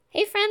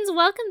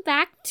welcome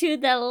back to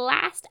the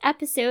last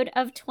episode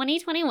of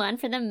 2021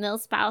 for the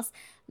MilSpouse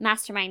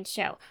Mastermind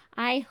Show.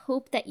 I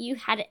hope that you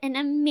had an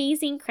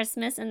amazing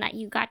Christmas and that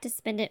you got to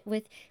spend it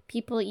with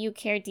people you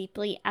care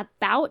deeply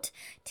about.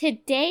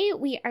 Today,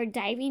 we are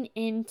diving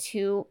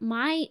into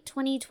my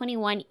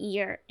 2021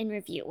 year in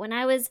review. When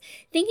I was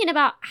thinking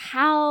about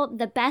how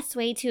the best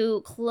way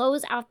to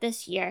close out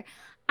this year,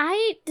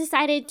 I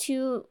decided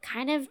to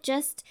kind of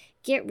just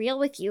get real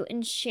with you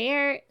and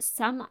share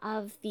some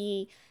of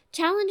the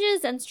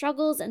challenges and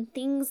struggles and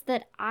things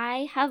that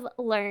I have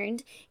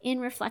learned in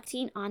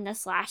reflecting on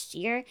this last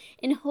year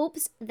in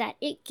hopes that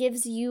it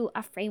gives you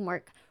a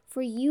framework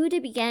for you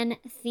to begin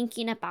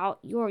thinking about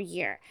your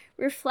year,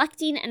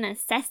 reflecting and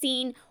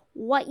assessing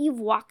what you've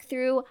walked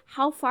through,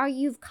 how far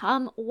you've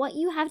come, what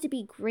you have to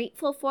be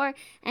grateful for,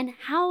 and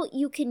how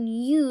you can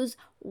use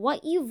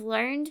what you've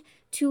learned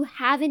to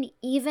have an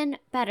even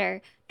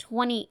better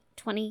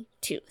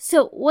 2022.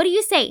 So what do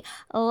you say?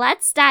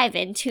 Let's dive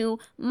into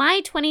my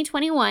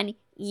 2021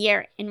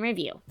 year in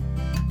review.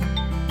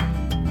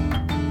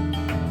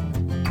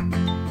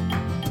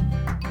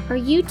 Are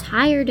you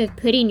tired of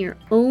putting your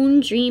own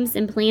dreams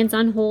and plans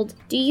on hold?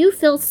 Do you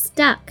feel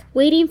stuck,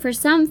 waiting for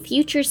some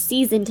future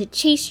season to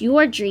chase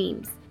your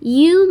dreams?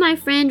 You, my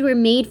friend, were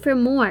made for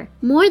more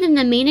than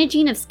the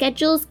managing of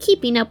schedules,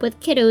 keeping up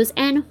with kiddos,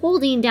 and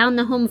holding down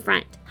the home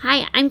front.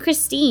 Hi, I'm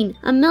Christine,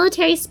 a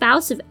military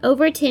spouse of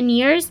over 10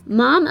 years,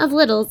 mom of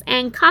littles,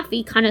 and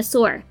coffee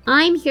connoisseur.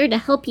 I'm here to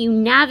help you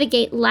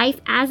navigate life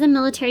as a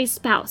military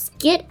spouse,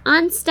 get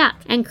unstuck,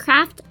 and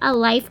craft a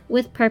life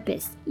with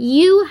purpose.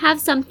 You have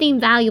something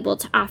valuable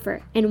to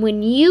offer, and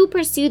when you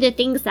pursue the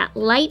things that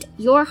light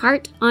your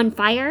heart on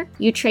fire,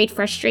 you trade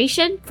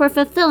frustration for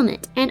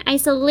fulfillment and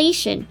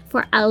isolation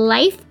for a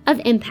life of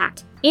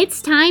impact.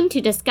 It's time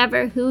to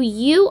discover who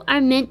you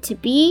are meant to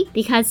be,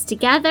 because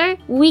together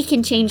we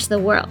can change the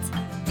world.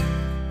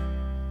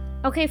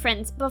 Okay,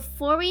 friends,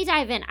 before we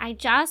dive in, I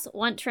just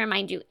want to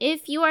remind you,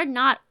 if you are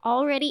not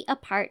already a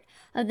part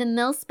of the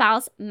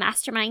MilSpouse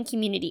Mastermind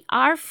community,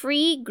 our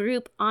free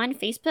group on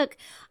Facebook,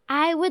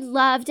 I would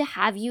love to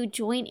have you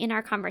join in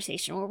our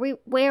conversation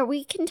where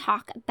we can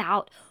talk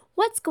about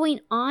what's going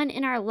on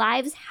in our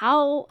lives,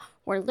 how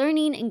we're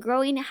learning and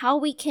growing, how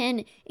we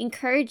can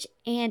encourage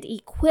and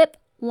equip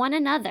one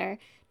another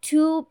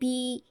to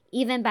be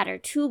even better,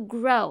 to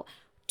grow,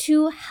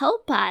 to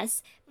help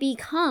us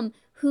become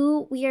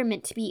who we are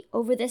meant to be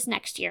over this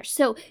next year.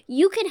 So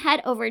you can head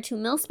over to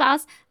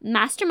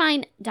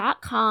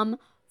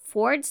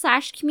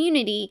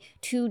milspousemastermind.com/community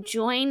to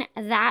join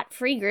that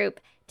free group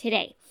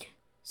today.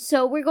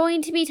 So we're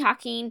going to be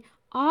talking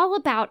all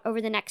about,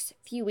 over the next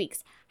few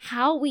weeks,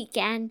 how we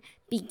can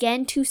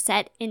begin to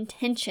set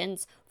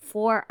intentions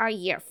for our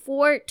year,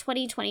 for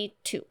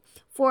 2022.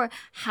 For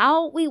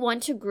how we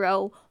want to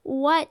grow,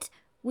 what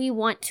we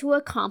want to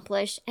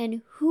accomplish,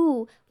 and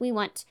who we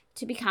want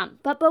to become.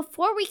 But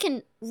before we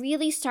can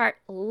really start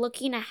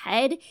looking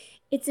ahead,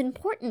 it's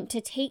important to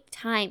take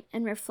time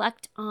and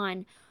reflect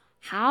on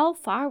how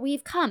far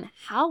we've come,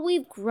 how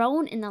we've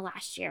grown in the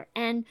last year,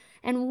 and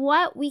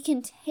what we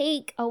can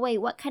take away,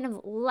 what kind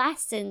of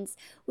lessons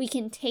we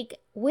can take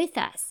with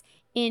us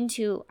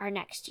into our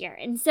next year.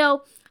 And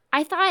so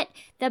I thought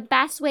the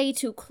best way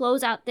to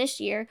close out this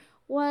year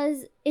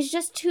is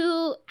just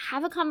to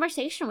have a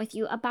conversation with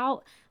you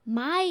about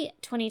my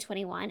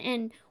 2021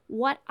 and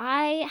what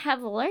I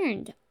have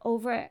learned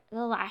over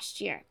the last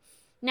year.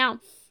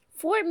 Now,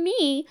 for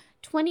me,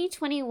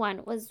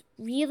 2021 was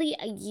really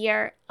a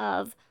year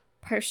of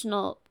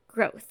personal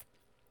growth.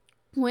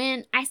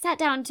 When I sat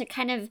down to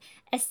kind of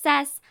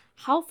assess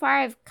how far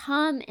I've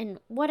come and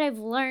what I've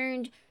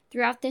learned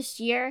throughout this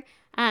year,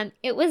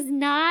 it was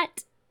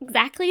not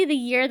exactly the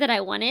year that I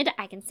wanted.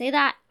 I can say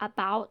that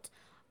about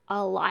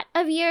a lot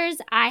of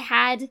years.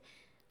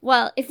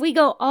 If we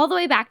go all the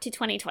way back to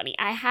 2020,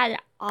 I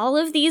had all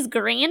of these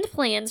grand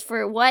plans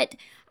for what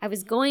I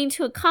was going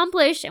to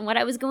accomplish and what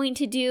I was going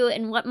to do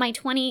and what my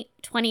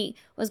 2020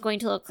 was going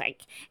to look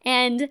like.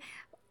 And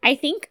I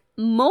think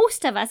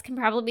most of us can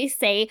probably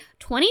say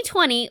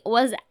 2020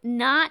 was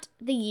not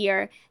the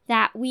year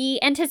that we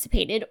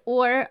anticipated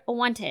or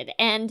wanted.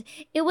 And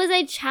it was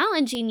a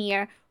challenging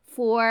year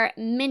for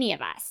many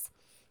of us.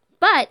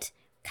 But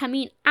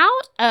coming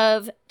out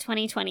of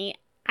 2020,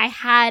 I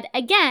had,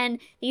 again,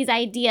 these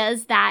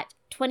ideas that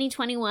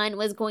 2021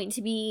 was going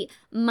to be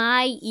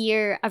my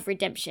year of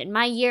redemption,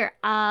 my year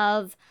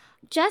of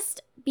just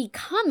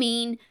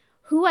becoming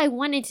who I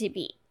wanted to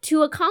be,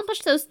 to accomplish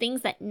those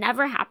things that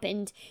never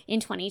happened in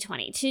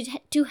 2020,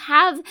 to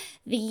have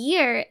the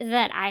year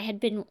that I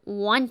had been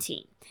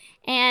wanting.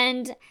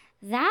 And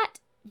that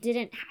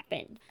didn't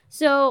happen.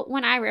 So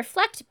when I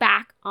reflect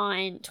back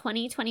on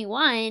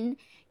 2021,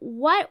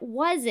 what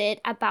was it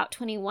about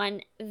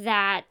 21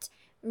 that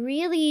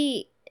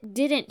really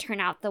didn't turn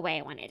out the way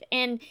I wanted?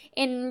 And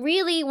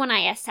really, when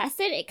I assess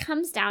it, it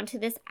comes down to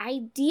this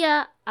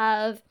idea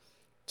of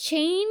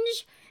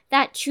change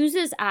that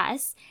chooses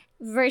us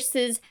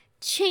versus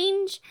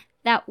change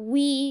that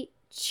we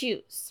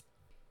choose.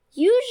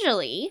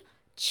 Usually,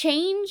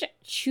 change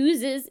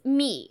chooses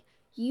me.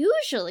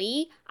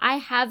 usually I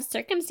have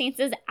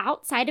circumstances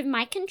outside of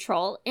my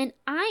control, and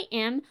I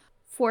am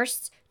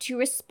forced to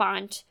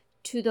respond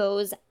to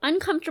those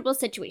uncomfortable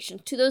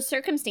situations, to those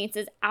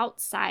circumstances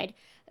outside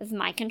of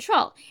my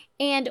control.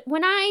 And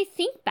when I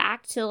think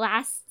back to the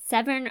last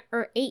 7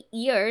 or 8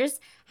 years,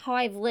 how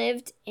I've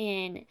lived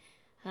in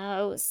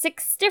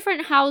 6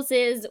 different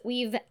houses,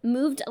 we've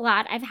moved a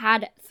lot. I've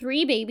had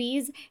 3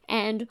 babies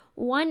and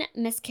 1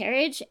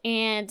 miscarriage,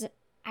 and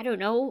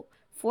 4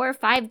 or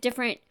 5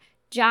 different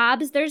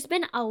jobs. There's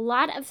been a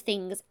lot of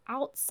things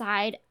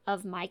outside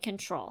of my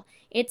control.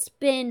 It's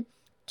been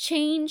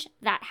change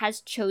that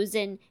has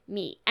chosen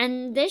me.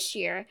 And this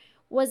year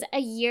was a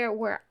year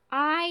where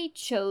I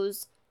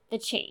chose the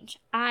change.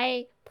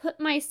 I put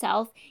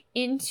myself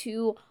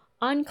into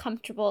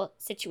uncomfortable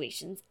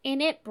situations,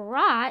 and it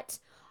brought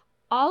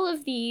all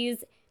of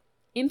these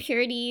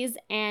impurities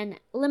and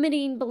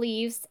limiting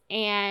beliefs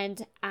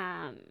and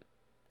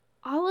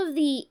all of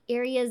the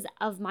areas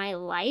of my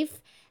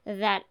life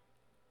that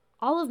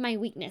all of my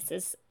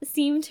weaknesses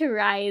seem to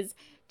rise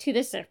to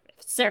the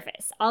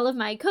surface. All of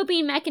my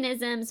coping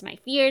mechanisms, my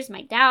fears,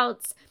 my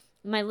doubts,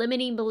 my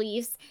limiting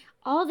beliefs,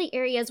 all the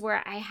areas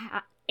where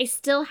I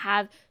still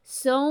have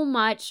so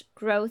much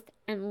growth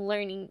and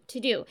learning to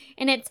do.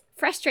 And it's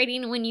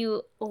frustrating when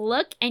you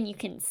look and you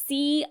can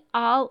see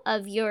all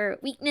of your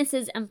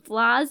weaknesses and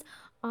flaws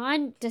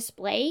on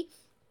display,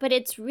 but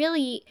it's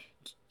really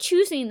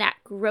choosing that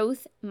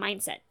growth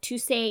mindset to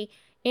say,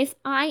 if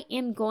I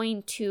am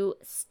going to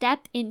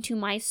step into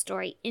my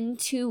story,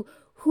 into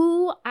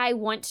who I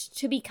want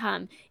to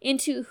become,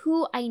 into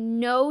who I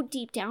know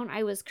deep down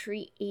I was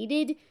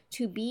created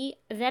to be,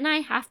 then I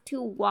have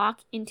to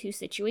walk into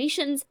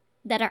situations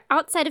that are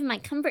outside of my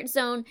comfort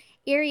zone,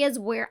 areas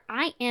where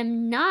I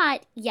am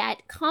not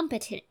yet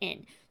competent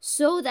in,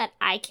 so that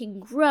I can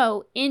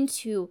grow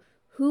into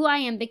who I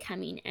am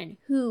becoming and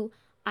who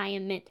I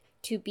am meant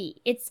to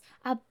be. It's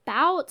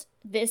about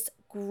this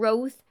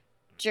growth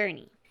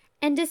journey.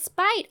 And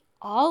despite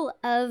all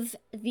of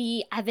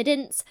the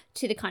evidence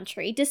to the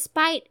contrary,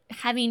 despite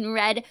having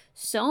read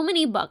so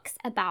many books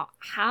about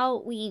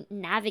how we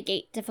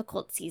navigate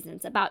difficult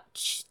seasons, about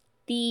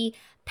the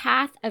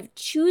path of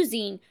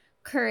choosing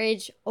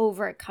courage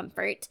over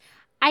comfort,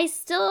 I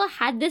still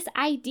had this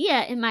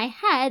idea in my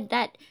head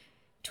that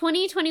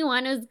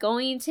 2021 was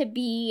going to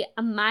be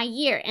my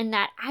year and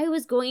that I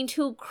was going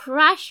to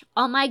crush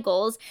all my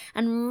goals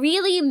and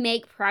really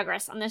make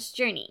progress on this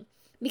journey.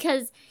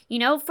 Because,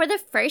 for the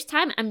first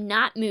time, I'm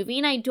not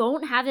moving. I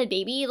don't have a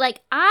baby.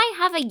 I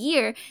have a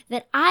year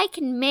that I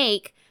can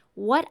make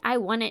what I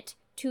want it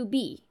to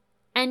be.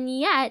 And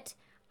yet,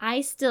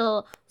 I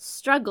still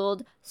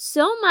struggled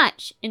so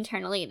much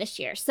internally this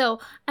year. So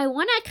I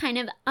want to kind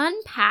of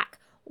unpack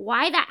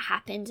why that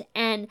happened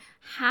and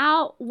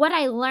what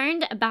I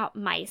learned about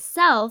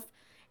myself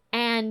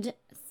and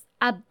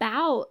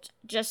about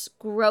just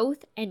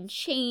growth and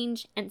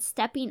change and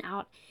stepping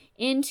out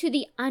into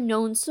the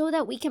unknown so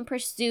that we can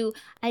pursue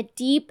a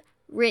deep,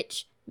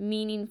 rich,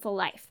 meaningful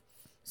life.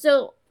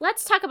 So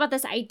let's talk about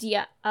this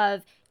idea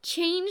of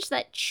change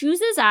that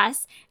chooses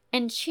us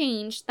and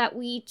change that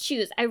we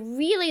choose. I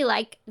really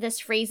like this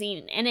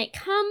phrasing, and it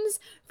comes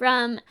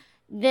from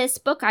this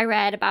book I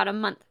read about a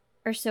month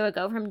or so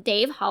ago from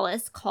Dave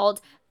Hollis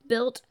called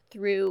Built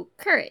Through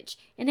Courage.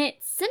 And it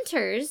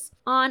centers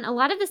on a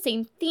lot of the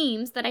same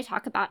themes that I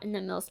talk about in the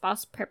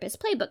MilSpouse Purpose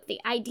Playbook.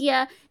 The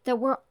idea that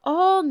we're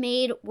all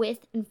made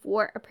with and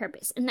for a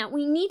purpose, and that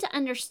we need to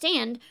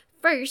understand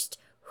first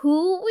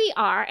who we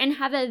are and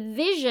have a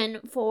vision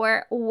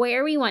for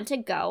where we want to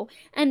go.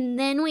 And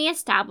then we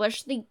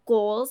establish the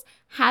goals,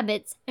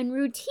 habits, and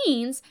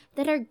routines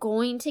that are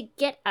going to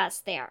get us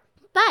there.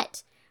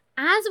 But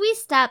as we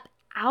step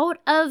out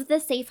of the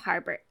safe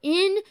harbor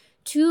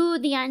into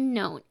the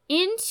unknown,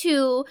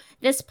 into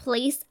this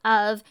place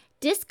of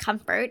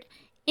discomfort,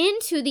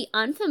 into the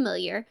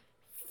unfamiliar,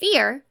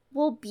 fear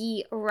will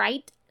be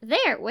right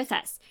there with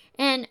us.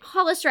 And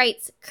Hollis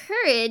writes,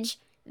 courage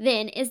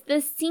then is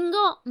the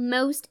single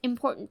most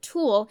important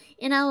tool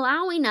in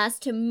allowing us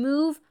to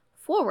move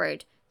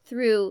forward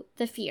through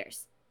the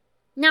fears.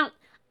 Now,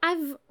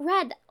 I've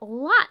read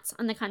lots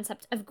on the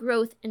concept of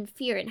growth and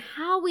fear and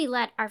how we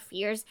let our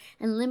fears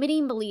and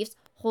limiting beliefs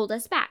hold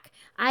us back.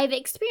 I've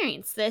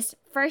experienced this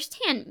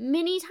firsthand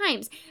many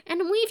times,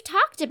 and we've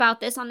talked about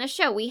this on the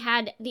show. We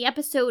had the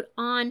episode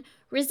on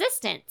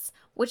resistance,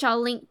 which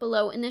I'll link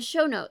below in the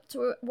show notes,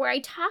 where I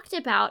talked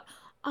about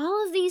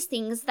all of these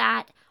things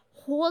that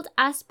hold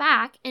us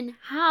back and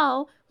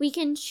how we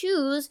can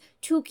choose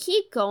to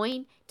keep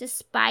going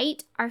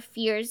despite our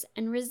fears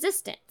and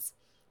resistance.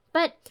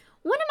 But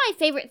one of my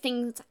favorite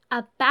things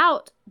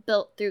about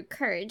Built Through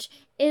Courage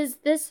is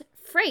this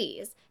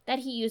phrase that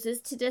he uses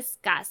to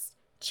discuss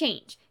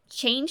change.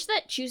 Change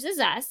that chooses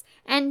us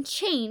and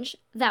change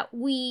that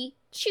we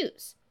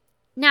choose.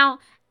 Now,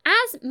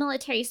 as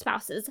military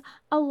spouses,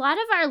 a lot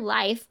of our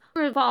life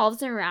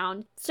revolves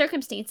around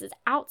circumstances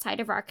outside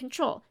of our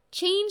control.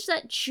 Change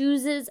that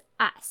chooses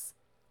us.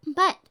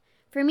 But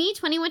for me,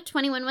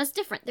 2021 was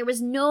different. There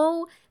was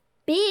no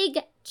big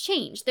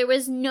change. There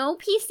was no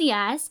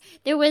PCS,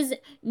 there was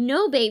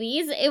no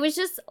babies. It was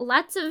just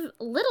lots of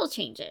little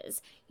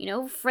changes,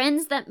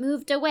 friends that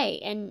moved away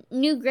and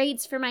new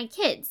grades for my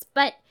kids.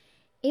 But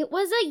it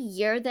was a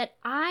year that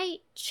I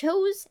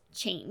chose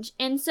change.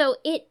 And so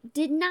it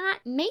did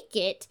not make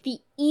it the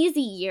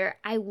easy year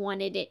I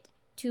wanted it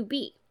to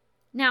be.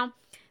 Now,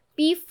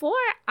 before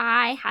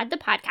I had the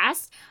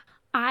podcast,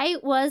 I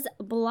was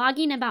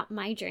blogging about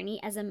my journey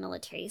as a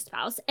military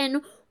spouse,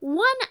 and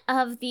one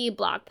of the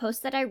blog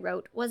posts that I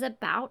wrote was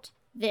about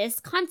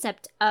this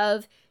concept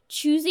of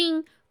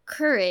choosing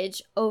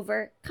courage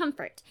over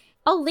comfort.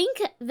 I'll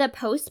link the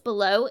post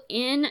below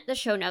in the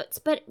show notes,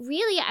 but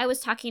really I was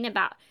talking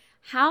about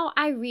how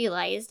I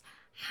realized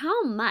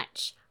how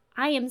much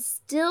I am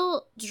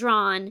still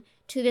drawn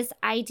to this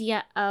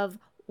idea of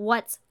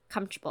what's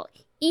comfortable.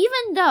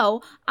 Even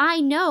though I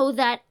know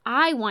that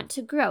I want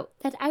to grow,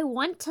 that I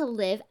want to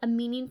live a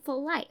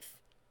meaningful life.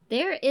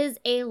 There is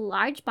a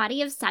large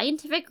body of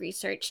scientific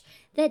research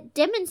that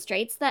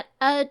demonstrates that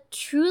a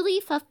truly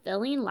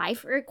fulfilling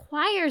life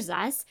requires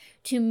us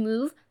to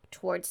move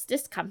towards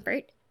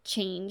discomfort,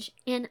 change,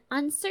 and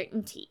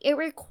uncertainty. It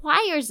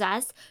requires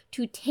us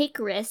to take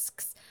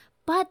risks,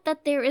 but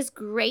that there is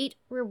great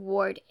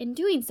reward in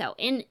doing so.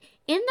 And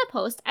in the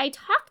post, I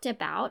talked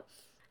about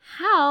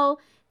how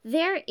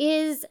there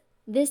is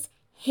this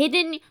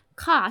hidden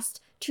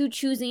cost to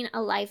choosing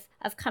a life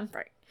of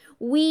comfort.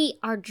 We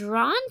are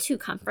drawn to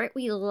comfort.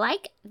 We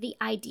like the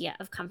idea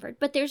of comfort,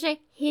 but there's a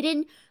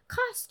hidden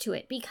cost to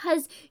it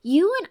because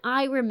you and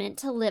I were meant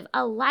to live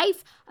a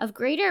life of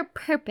greater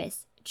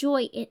purpose,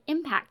 joy, and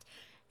impact.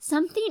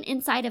 Something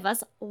inside of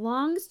us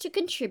longs to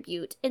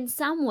contribute in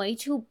some way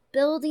to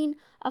building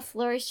a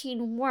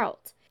flourishing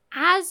world.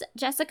 As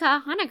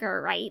Jessica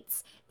Honegger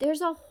writes,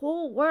 there's a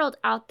whole world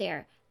out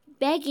there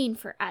begging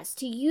for us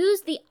to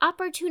use the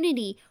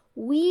opportunity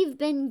we've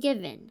been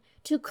given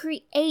to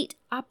create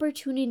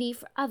opportunity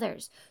for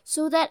others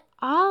so that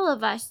all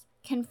of us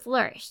can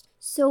flourish.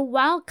 So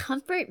while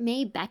comfort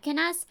may beckon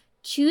us,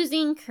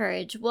 choosing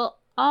courage will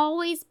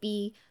always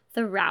be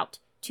the route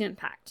to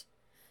impact.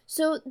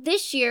 So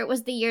this year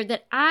was the year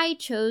that I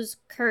chose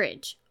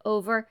courage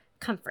over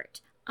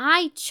comfort.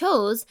 I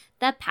chose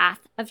the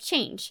path of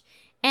change.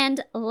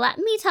 And let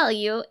me tell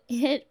you,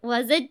 it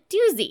was a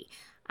doozy.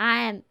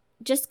 I'm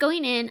just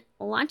going in,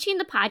 launching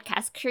the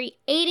podcast,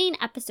 creating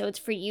episodes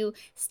for you,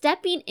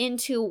 stepping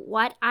into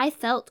what I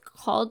felt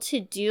called to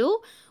do,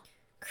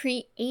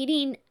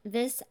 creating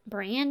this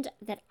brand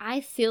that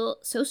I feel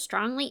so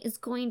strongly is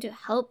going to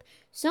help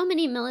so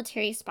many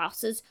military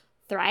spouses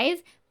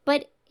thrive,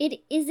 but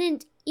it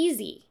isn't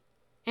easy.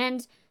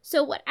 And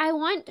so what I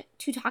want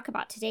to talk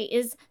about today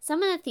is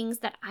some of the things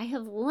that I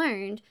have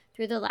learned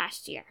through the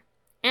last year.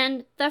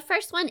 And the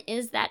first one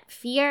is that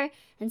fear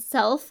and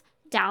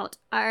self-doubt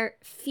are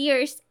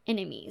fierce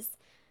enemies.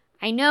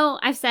 I know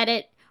I've said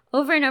it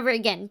over and over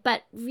again,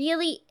 but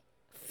really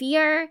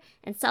fear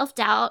and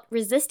self-doubt,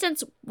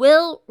 resistance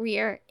will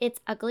rear its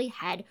ugly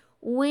head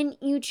when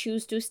you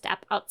choose to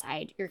step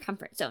outside your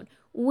comfort zone,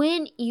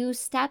 when you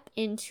step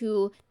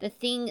into the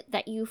thing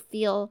that you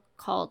feel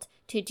called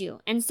to do.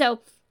 And so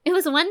it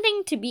was one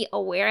thing to be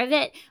aware of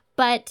it,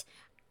 but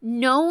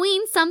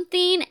knowing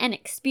something and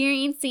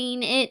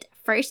experiencing it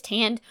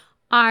firsthand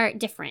are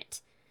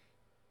different.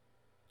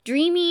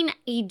 Dreaming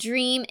a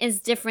dream is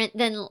different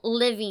than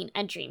living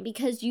a dream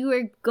because you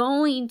are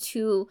going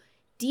to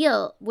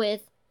deal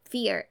with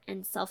fear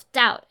and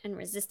self-doubt and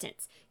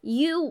resistance.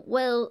 You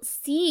will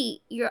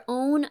see your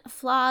own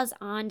flaws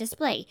on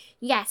display.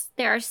 Yes,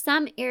 there are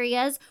some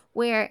areas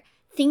where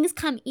things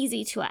come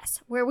easy to us,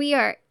 where we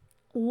are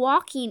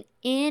walking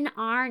in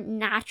our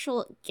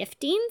natural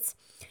giftings,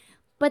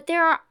 but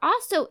there are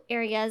also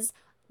areas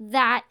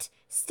that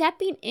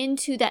stepping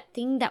into that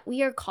thing that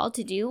we are called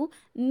to do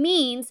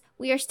means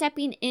we are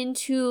stepping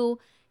into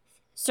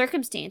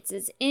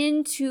circumstances,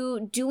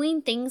 into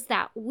doing things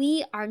that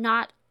we are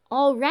not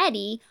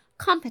already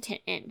competent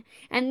in.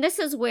 And this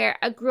is where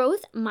a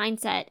growth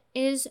mindset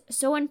is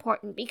so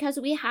important because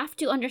we have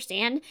to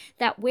understand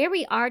that where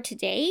we are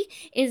today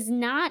is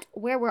not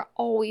where we're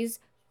always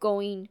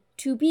going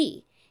to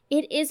be.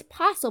 It is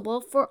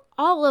possible for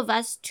all of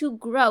us to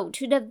grow,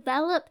 to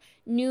develop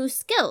new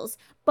skills,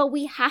 but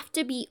we have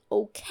to be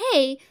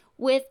okay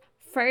with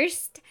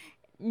first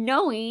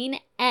knowing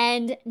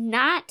and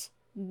not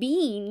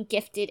being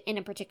gifted in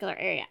a particular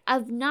area,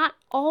 of not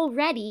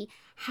already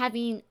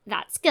having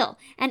that skill.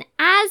 And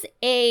as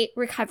a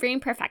recovering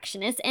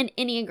perfectionist and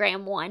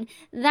Enneagram 1,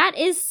 that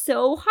is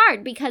so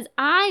hard because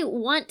I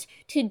want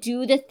to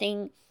do the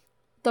thing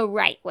the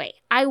right way.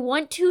 I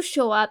want to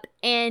show up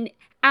and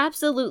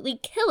absolutely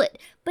kill it.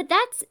 But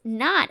that's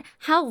not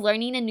how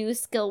learning a new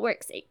skill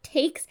works. It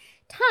takes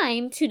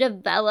time to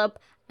develop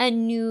a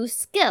new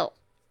skill.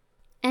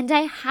 And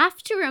I have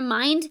to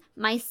remind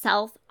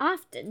myself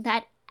often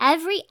that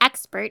every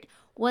expert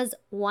was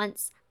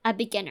once a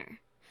beginner.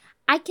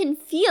 I can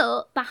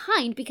feel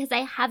behind because I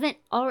haven't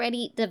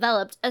already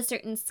developed a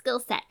certain skill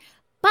set,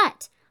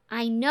 but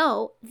I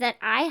know that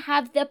I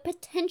have the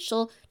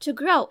potential to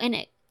grow, and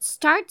it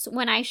starts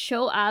when I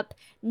show up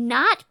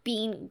not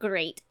being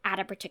great at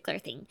a particular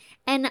thing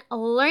and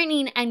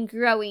learning and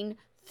growing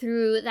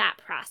through that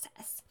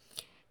process.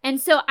 And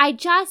so I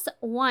just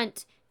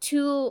want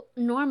to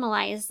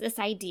normalize this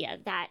idea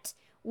that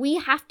we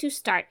have to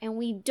start and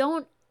we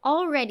don't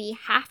already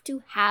have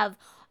to have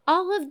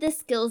all of the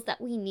skills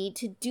that we need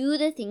to do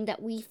the thing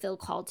that we feel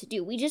called to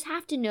do. We just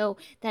have to know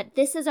that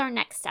this is our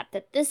next step,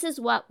 that this is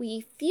what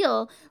we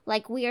feel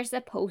like we are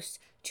supposed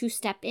to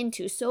step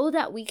into so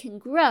that we can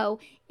grow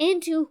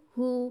into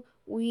who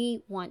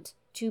we want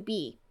to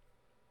be,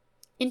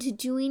 into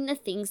doing the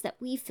things that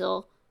we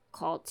feel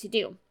called to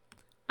do.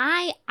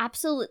 I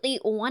absolutely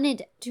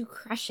wanted to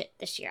crush it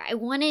this year. I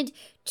wanted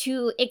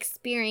to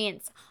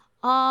experience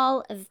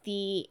all of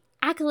the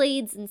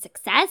accolades and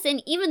success.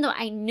 And even though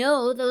I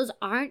know those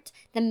aren't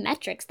the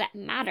metrics that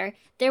matter,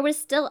 there was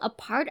still a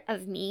part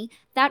of me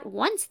that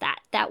wants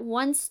that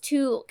wants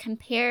to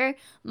compare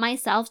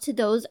myself to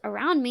those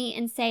around me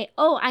and say,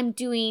 oh, I'm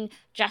doing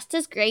just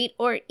as great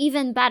or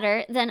even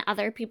better than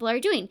other people are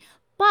doing.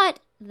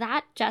 But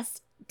that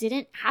just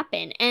didn't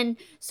happen. And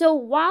so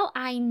while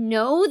I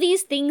know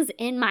these things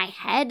in my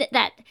head,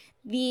 that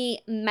the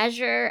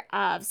measure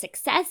of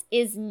success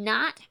is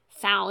not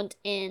found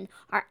in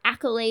our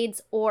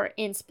accolades or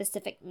in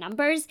specific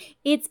numbers,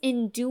 it's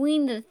in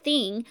doing the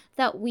thing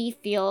that we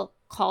feel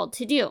called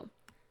to do.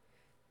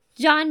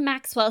 John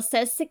Maxwell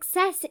says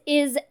success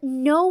is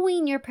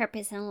knowing your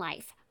purpose in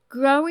life,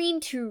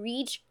 growing to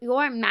reach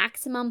your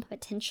maximum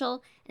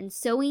potential, and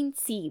sowing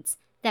seeds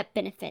that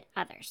benefit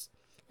others.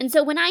 And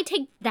so when I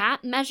take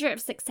that measure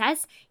of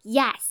success,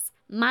 yes,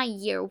 my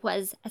year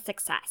was a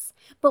success.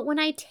 But when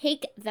I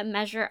take the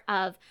measure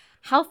of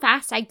how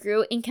fast I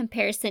grew in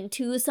comparison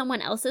to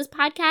someone else's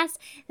podcast,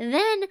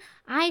 then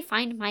I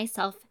find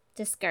myself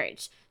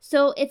discouraged.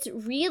 So it's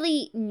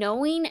really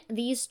knowing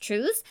these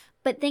truths,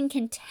 but then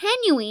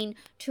continuing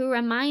to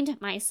remind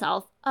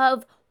myself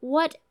of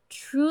what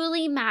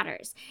truly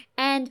matters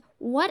and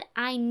what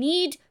I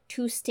need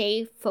to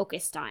stay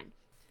focused on.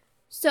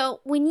 So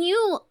when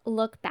you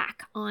look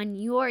back on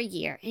your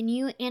year and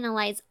you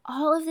analyze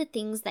all of the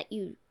things that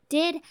you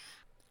did,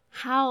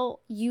 how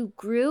you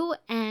grew,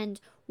 and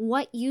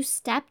what you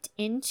stepped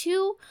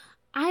into,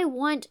 I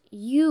want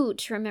you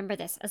to remember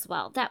this as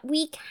well, that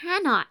we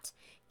cannot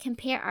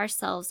compare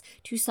ourselves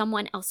to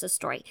someone else's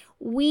story.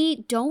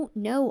 We don't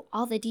know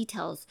all the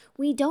details.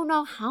 We don't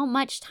know how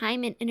much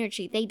time and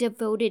energy they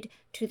devoted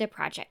to the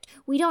project.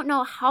 We don't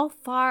know how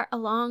far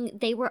along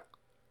they were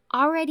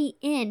already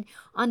in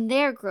on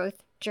their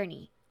growth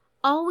journey.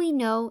 All we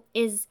know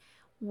is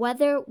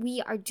whether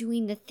we are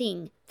doing the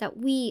thing that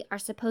we are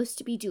supposed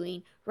to be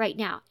doing right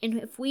now. And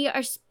if we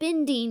are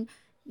spending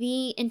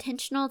the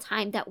intentional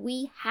time that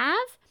we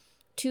have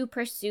to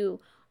pursue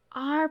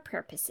our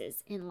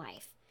purposes in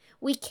life.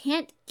 We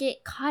can't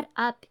get caught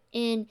up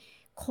in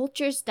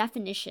culture's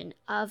definition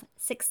of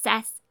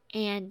success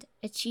and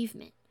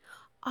achievement.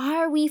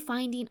 Are we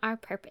finding our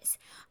purpose?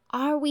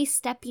 Are we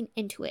stepping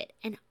into it?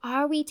 And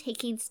are we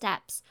taking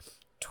steps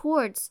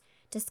towards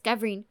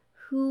discovering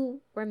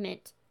who we're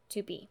meant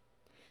to be?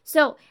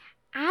 So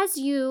as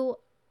you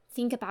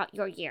think about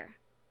your year,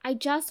 I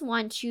just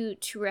want you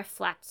to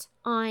reflect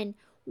on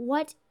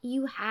what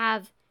you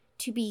have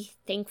to be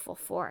thankful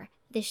for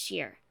this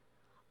year.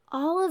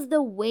 All of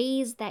the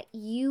ways that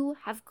you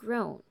have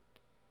grown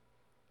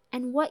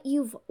and what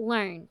you've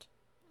learned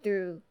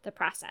through the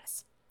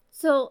process.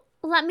 So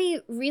let me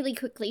really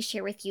quickly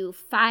share with you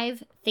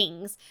 5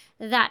 things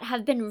that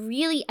have been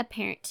really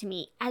apparent to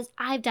me as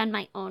I've done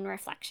my own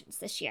reflections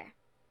this year.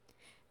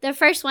 The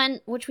first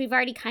one, which we've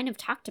already kind of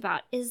talked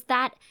about, is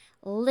that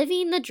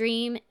living the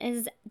dream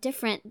is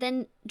different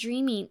than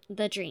dreaming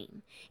the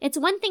dream. It's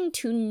one thing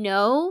to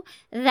know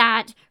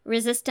that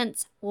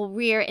resistance will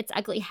rear its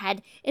ugly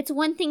head. It's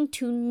one thing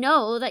to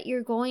know that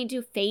you're going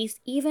to face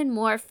even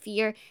more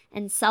fear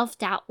and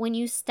self-doubt when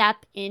you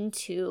step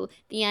into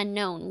the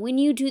unknown, when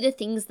you do the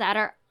things that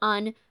are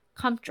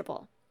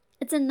uncomfortable.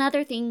 It's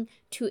another thing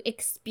to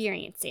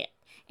experience it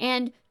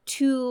and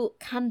to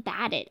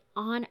combat it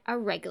on a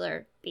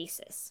regular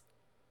basis.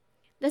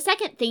 The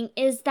second thing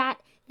is that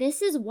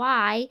this is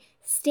why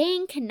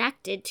staying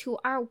connected to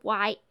our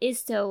why is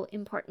so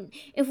important.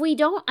 If we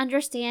don't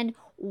understand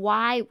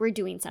why we're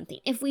doing something,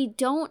 if we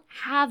don't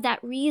have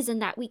that reason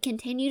that we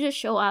continue to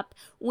show up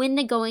when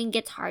the going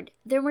gets hard,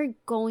 then we're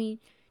going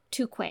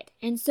to quit.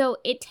 And so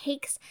it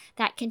takes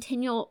that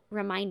continual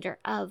reminder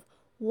of,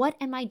 what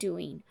am I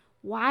doing?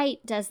 Why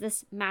does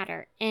this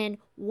matter? And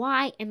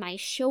why am I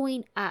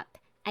showing up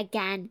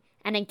again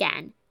and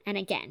again and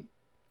again?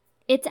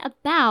 It's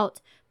about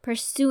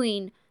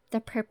pursuing the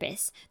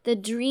purpose, the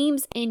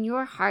dreams in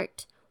your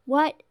heart,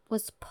 what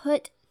was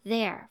put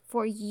there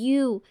for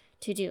you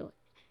to do.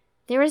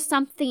 There is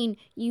something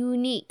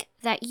unique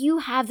that you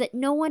have that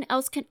no one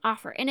else can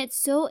offer. And it's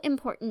so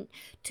important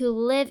to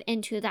live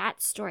into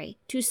that story,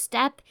 to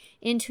step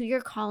into your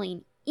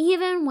calling,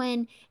 even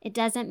when it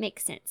doesn't make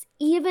sense,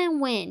 even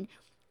when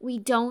we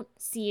don't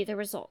see the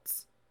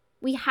results.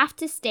 We have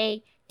to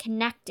stay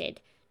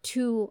connected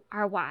to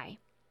our why.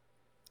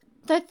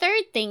 The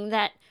third thing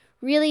that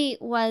really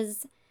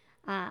was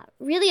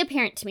really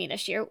apparent to me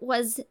this year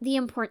was the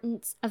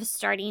importance of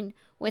starting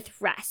with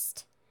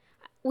rest.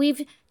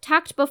 We've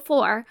talked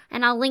before,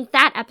 and I'll link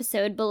that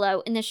episode below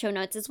in the show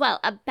notes as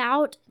well,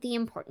 about the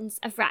importance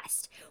of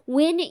rest.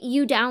 When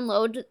you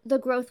download the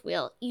Growth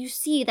Wheel, you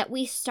see that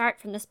we start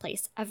from this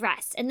place of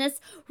rest. And this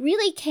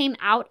really came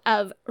out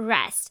of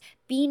rest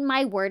being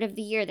my word of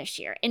the year this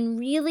year, and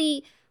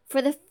really,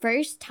 for the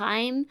first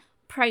time,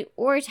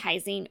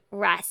 prioritizing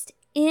rest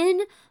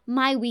in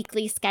my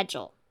weekly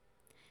schedule.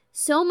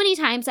 So many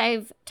times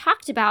I've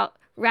talked about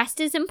rest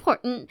is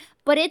important,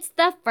 but it's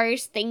the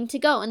first thing to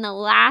go and the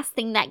last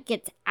thing that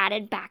gets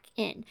added back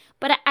in.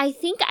 But I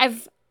think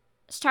I've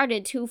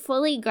started to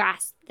fully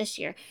grasp this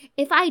year,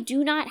 if I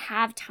do not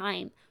have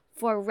time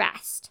for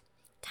rest,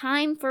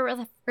 time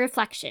for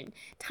reflection,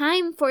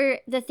 time for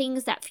the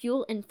things that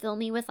fuel and fill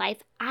me with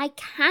life, I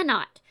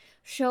cannot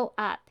show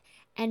up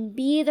and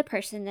be the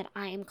person that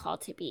I am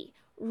called to be.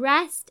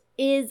 Rest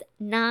is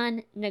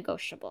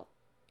non-negotiable.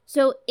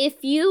 So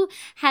if you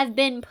have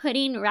been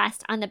putting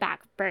rest on the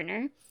back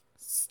burner,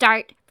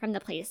 start from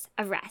the place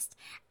of rest.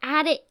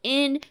 Add it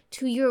in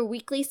to your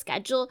weekly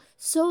schedule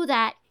so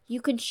that you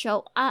can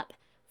show up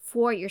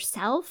for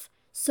yourself,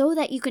 so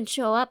that you can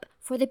show up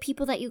for the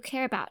people that you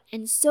care about,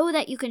 and so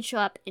that you can show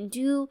up and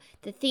do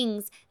the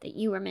things that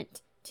you were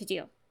meant to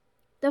do.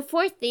 The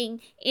fourth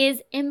thing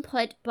is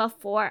input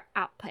before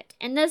output.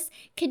 And this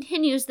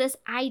continues this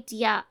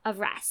idea of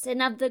rest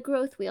and of the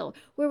growth wheel,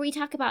 where we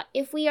talk about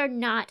if we are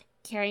not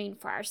caring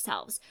for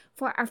ourselves,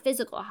 for our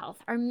physical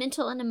health, our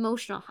mental and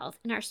emotional health,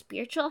 and our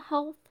spiritual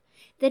health,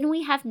 then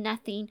we have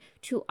nothing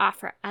to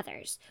offer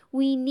others.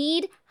 We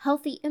need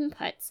healthy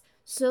inputs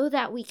so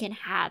that we can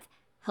have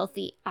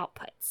healthy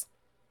outputs.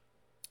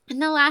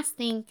 And the last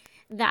thing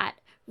that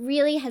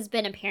really has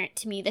been apparent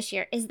to me this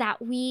year is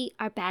that we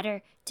are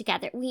better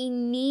together. We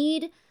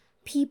need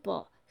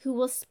people who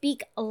will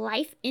speak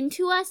life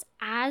into us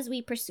as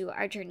we pursue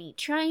our journey.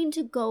 Trying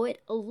to go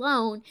it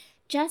alone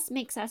just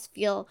makes us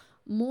feel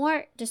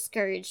more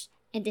discouraged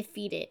and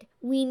defeated.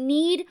 We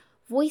need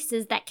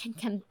voices that can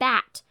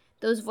combat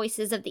those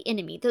voices of the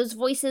enemy, those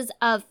voices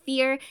of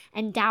fear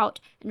and doubt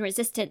and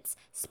resistance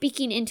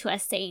speaking into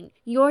us saying,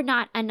 you're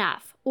not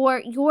enough, or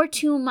you're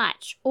too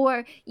much,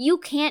 or you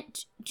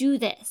can't do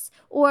this,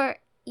 or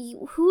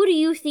who do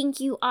you think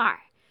you are?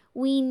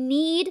 We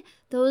need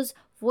those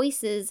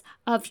voices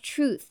of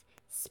truth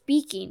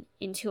speaking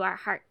into our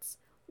hearts.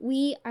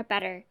 We are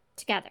better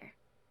together.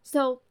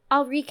 So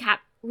I'll recap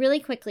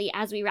really quickly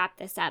as we wrap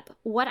this up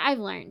what I've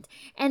learned.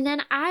 And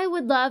then I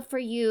would love for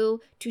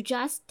you to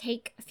just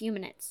take a few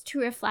minutes to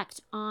reflect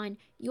on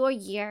your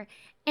year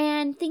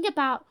and think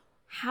about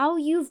how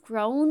you've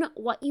grown,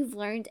 what you've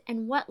learned,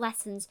 and what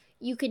lessons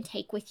you can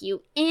take with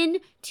you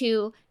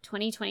into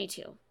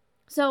 2022.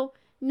 So,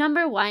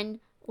 number one,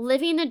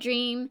 living a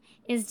dream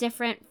is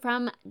different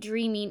from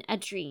dreaming a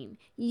dream.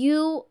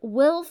 You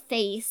will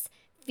face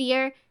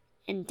fear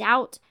and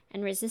doubt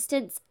and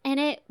resistance,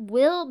 and it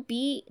will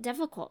be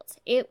difficult.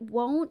 It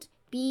won't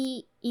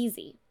be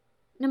easy.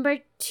 Number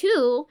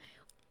two,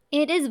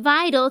 it is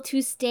vital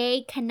to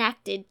stay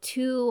connected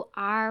to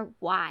our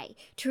why,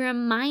 to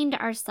remind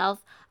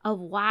ourselves of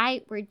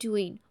why we're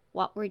doing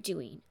what we're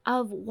doing,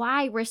 of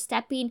why we're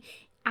stepping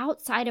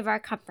outside of our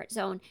comfort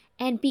zone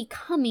and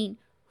becoming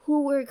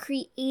who we're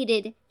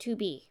created to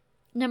be.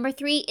 Number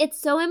three, it's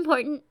so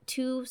important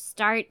to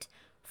start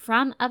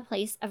from a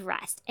place of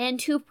rest and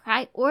to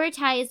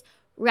prioritize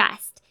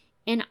rest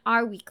in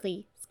our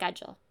weekly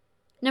schedule.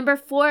 Number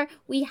four,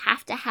 we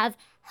have to have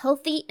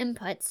healthy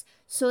inputs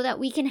so that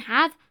we can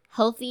have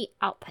healthy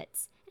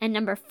outputs. And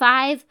number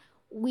five,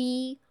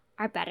 we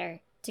are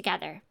better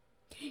together.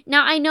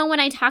 Now, I know when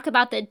I talk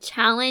about the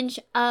challenge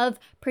of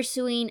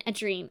pursuing a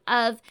dream,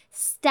 of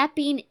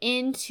stepping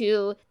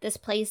into this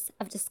place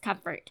of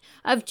discomfort,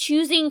 of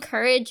choosing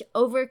courage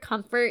over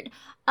comfort,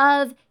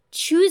 of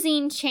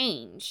choosing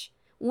change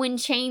when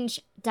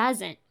change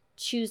doesn't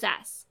choose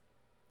us.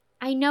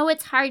 I know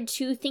it's hard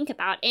to think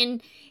about,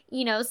 and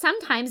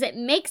sometimes it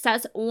makes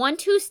us want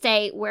to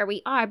stay where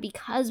we are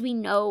because we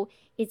know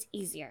it's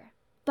easier.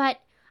 But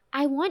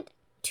I want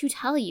to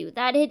tell you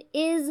that it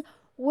is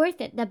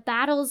worth it. The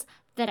battles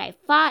that I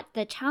fought,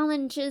 the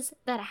challenges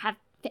that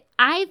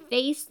I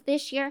faced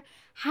this year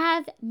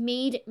have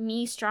made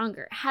me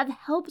stronger, have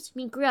helped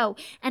me grow,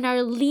 and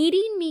are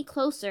leading me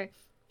closer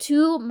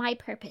to my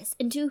purpose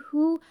and to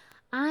who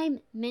I'm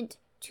meant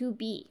to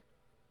be.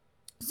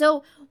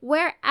 So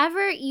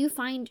wherever you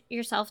find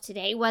yourself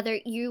today, whether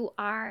you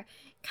are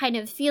kind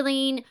of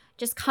feeling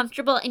just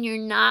comfortable and you're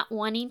not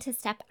wanting to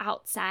step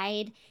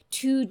outside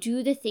to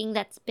do the thing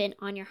that's been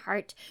on your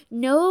heart,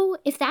 know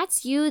if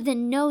that's you,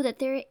 then know that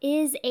there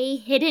is a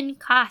hidden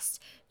cost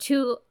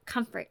to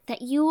comfort,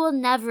 that you will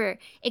never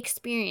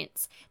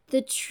experience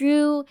the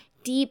true,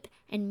 deep,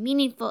 and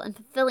meaningful and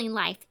fulfilling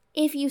life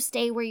if you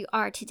stay where you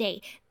are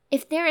today.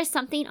 If there is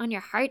something on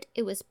your heart,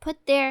 it was put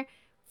there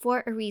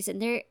for a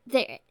reason.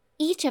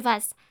 Each of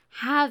us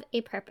have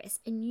a purpose,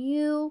 and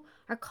you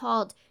are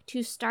called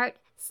to start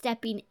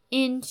stepping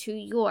into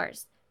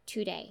yours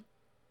today.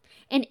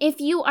 And if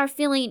you are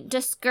feeling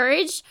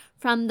discouraged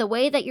from the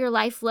way that your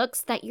life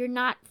looks, that you're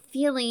not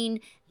feeling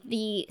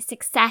the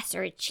success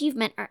or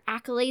achievement or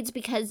accolades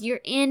because you're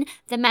in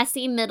the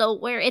messy middle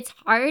where it's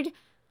hard,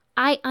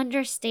 I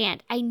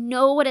understand. I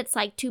know what it's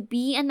like to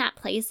be in that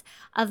place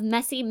of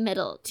messy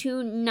middle,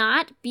 to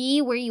not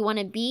be where you want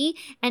to be,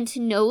 and to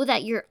know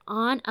that you're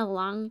on a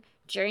long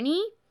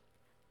journey.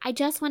 I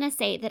just want to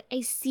say that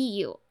I see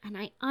you and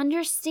I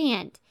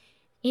understand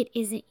it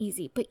isn't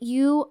easy, but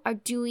you are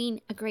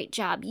doing a great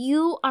job.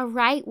 You are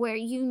right where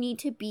you need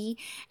to be,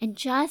 and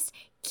just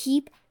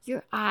keep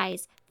your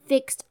eyes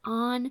fixed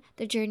on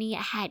the journey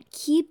ahead.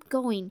 Keep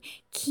going.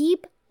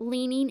 Keep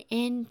leaning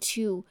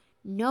into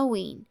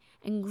knowing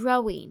and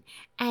growing,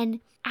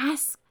 and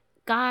ask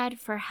God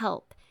for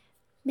help.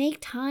 Make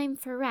time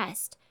for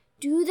rest.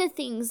 Do the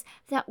things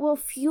that will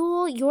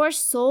fuel your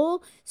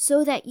soul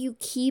so that you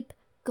keep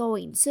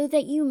going, so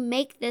that you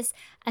make this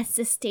a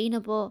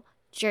sustainable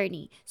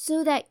journey,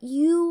 so that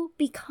you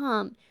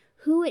become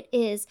who it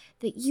is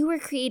that you were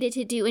created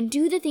to do, and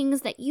do the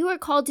things that you are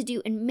called to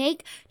do, and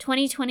make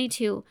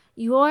 2022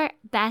 your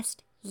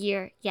best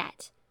year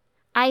yet.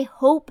 I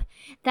hope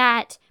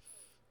that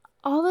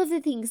all of the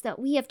things that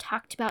we have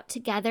talked about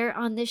together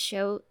on this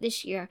show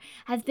this year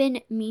have been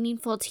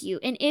meaningful to you.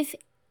 And if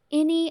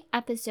any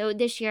episode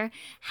this year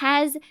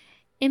has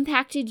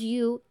impacted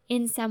you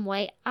in some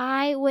way,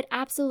 I would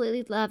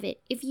absolutely love it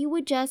if you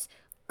would just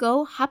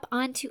go hop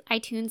onto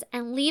iTunes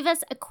and leave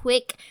us a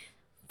quick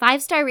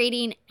 5-star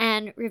rating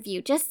and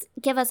review. Just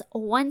give us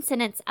one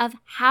sentence of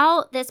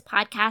how this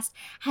podcast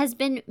has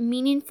been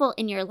meaningful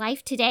in your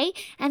life today,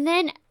 and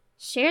then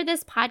share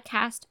this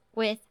podcast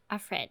with a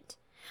friend.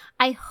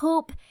 I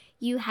hope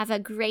you have a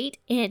great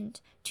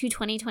end to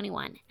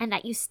 2021 and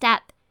that you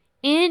step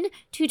into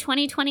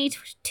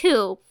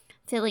 2022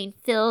 feeling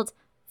filled,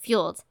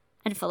 fueled,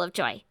 and full of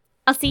joy.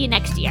 I'll see you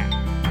next year.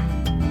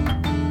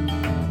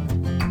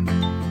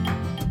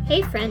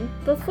 Hey friend,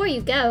 before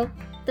you go,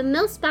 the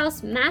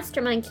MilSpouse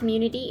Mastermind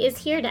community is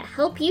here to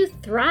help you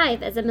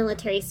thrive as a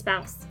military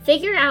spouse.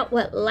 Figure out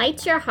what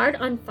lights your heart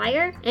on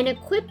fire and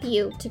equip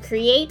you to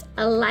create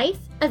a life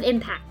of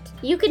impact.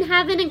 You can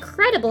have an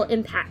incredible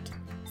impact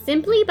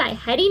simply by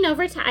heading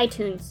over to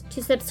iTunes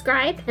to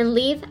subscribe and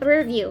leave a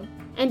review.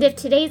 And if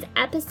today's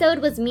episode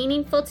was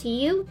meaningful to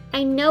you,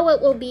 I know it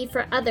will be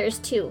for others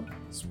too.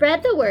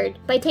 Spread the word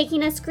by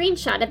taking a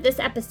screenshot of this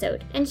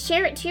episode and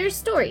share it to your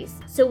stories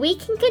so we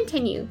can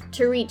continue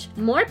to reach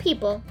more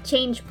people,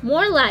 change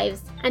more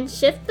lives, and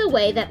shift the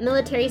way that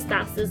military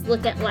spouses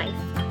look at life.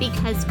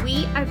 Because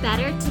we are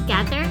better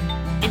together,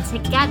 and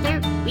together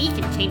we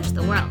can change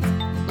the world.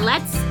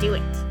 Let's do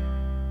it.